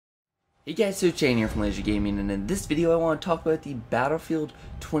Hey guys, so Shane here from Laser Gaming, and in this video I want to talk about the Battlefield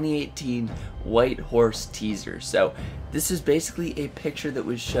 2018 White Horse teaser. So this is basically a picture that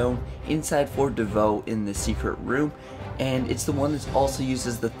was shown inside Fort DeVoe in the secret room, and it's the one that's also used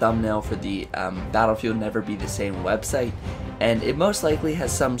as the thumbnail for the Battlefield Never Be the Same website, and it most likely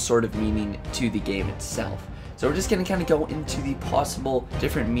has some sort of meaning to the game itself. So we're just going to kind of go into the possible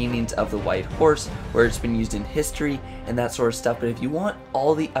different meanings of the White Horse, where it's been used in history and that sort of stuff. But if you want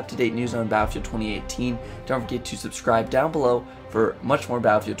all the up-to-date news on Battlefield 2018, don't forget to subscribe down below for much more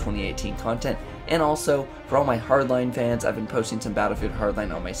Battlefield 2018 content. And also, for all my Hardline fans, I've been posting some Battlefield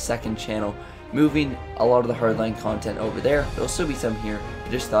Hardline on my second channel, moving a lot of the Hardline content over there. There'll still be some here,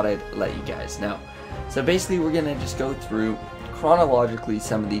 but just thought I'd let you guys know. So basically, we're going to just go through chronologically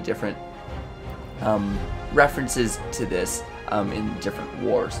some of the different references to this in different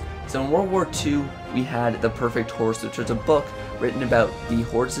wars. So in World War II, we had The Perfect Horse, which was a book written about the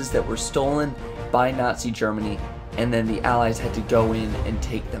horses that were stolen by Nazi Germany, and then the Allies had to go in and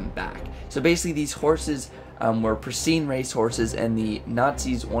take them back. So basically these horses were pristine race horses, and the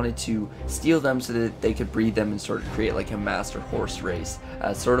Nazis wanted to steal them so that they could breed them and sort of create like a master horse race.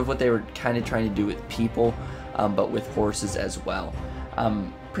 Sort of what they were kind of trying to do with people, but with horses as well.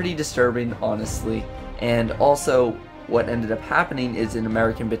 Pretty disturbing, honestly. And also, what ended up happening is an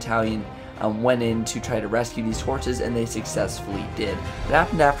American battalion went in to try to rescue these horses, and they successfully did. What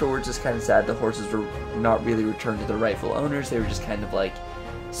happened afterwards is kind of sad. The horses were not really returned to their rightful owners. They were just kind of like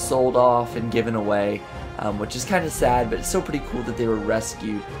sold off and given away, which is kind of sad, but it's still pretty cool that they were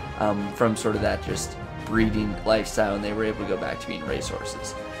rescued from sort of that just breeding lifestyle, and they were able to go back to being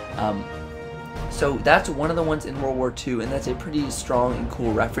racehorses. So that's one of the ones in World War II, and that's a pretty strong and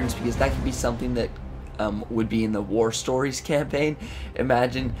cool reference, because that could be something that would be in the War Stories campaign.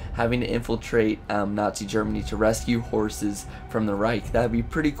 Imagine having to infiltrate Nazi Germany to rescue horses from the Reich. That would be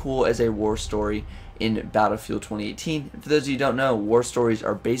pretty cool as a war story in Battlefield 2018. And for those of you who don't know, war stories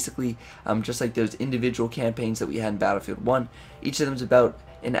are basically just like those individual campaigns that we had in Battlefield 1. Each of them is about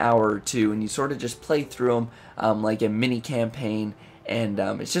an hour or two, and you sort of just play through them like a mini campaign. And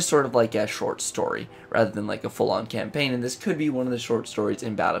it's just sort of like a short story rather than like a full-on campaign, and this could be one of the short stories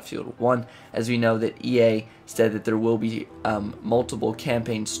in Battlefield 1, as we know that EA said that there will be multiple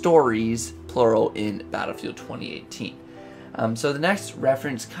campaign stories, plural, in Battlefield 2018. So the next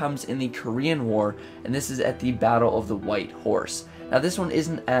reference comes in the Korean War, and this is at the Battle of the White Horse. Now this one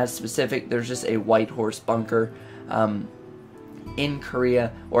isn't as specific. There's just a White Horse bunker in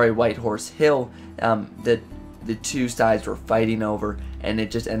Korea, or a White Horse hill that the two sides were fighting over, and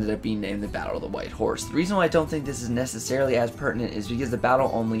it just ended up being named the Battle of the White Horse. The reason why I don't think this is necessarily as pertinent is because the battle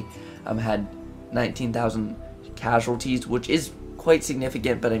only had 19,000 casualties, which is quite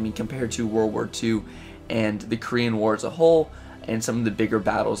significant, but I mean, compared to World War II and the Korean War as a whole, and some of the bigger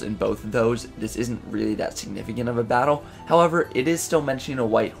battles in both of those, this isn't really that significant of a battle. However, it is still mentioning a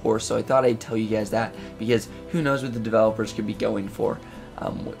white horse, so I thought I'd tell you guys that, because who knows what the developers could be going for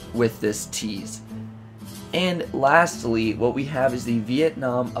with this tease. And lastly, what we have is the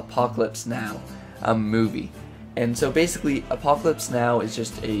Vietnam Apocalypse Now movie. And so basically, Apocalypse Now is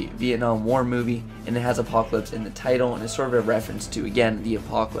just a Vietnam War movie, and it has apocalypse in the title, and it's sort of a reference to, again, the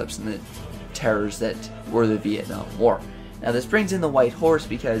apocalypse and the terrors that were the Vietnam War. Now this brings in the White Horse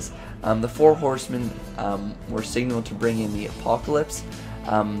because the Four Horsemen were signaled to bring in the apocalypse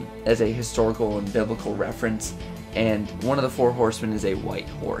as a historical and biblical reference. And one of the Four Horsemen is a white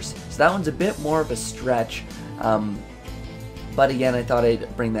horse. So that one's a bit more of a stretch, but again, I thought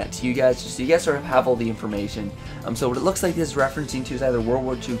I'd bring that to you guys, just so you guys sort of have all the information. So what it looks like this is referencing to is either World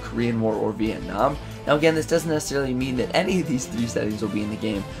War II, Korean War, or Vietnam. Now again, this doesn't necessarily mean that any of these three settings will be in the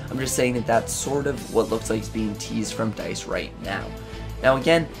game. I'm just saying that that's sort of what looks like it's being teased from DICE right now. Now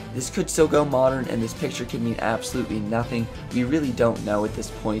again, this could still go modern, and this picture could mean absolutely nothing. We really don't know at this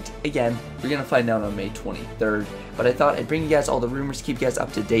point. Again, we're going to find out on May 23rd, but I thought I'd bring you guys all the rumors, keep you guys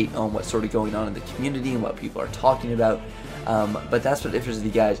up to date on what's sort of going on in the community and what people are talking about. But that's what interested you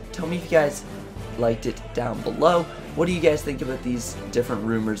guys. Tell me if you guys liked it down below. What do you guys think about these different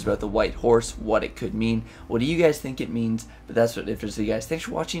rumors about the White Horse, what it could mean? What do you guys think it means? But that's what interested you guys. Thanks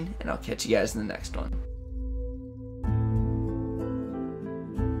for watching, and I'll catch you guys in the next one.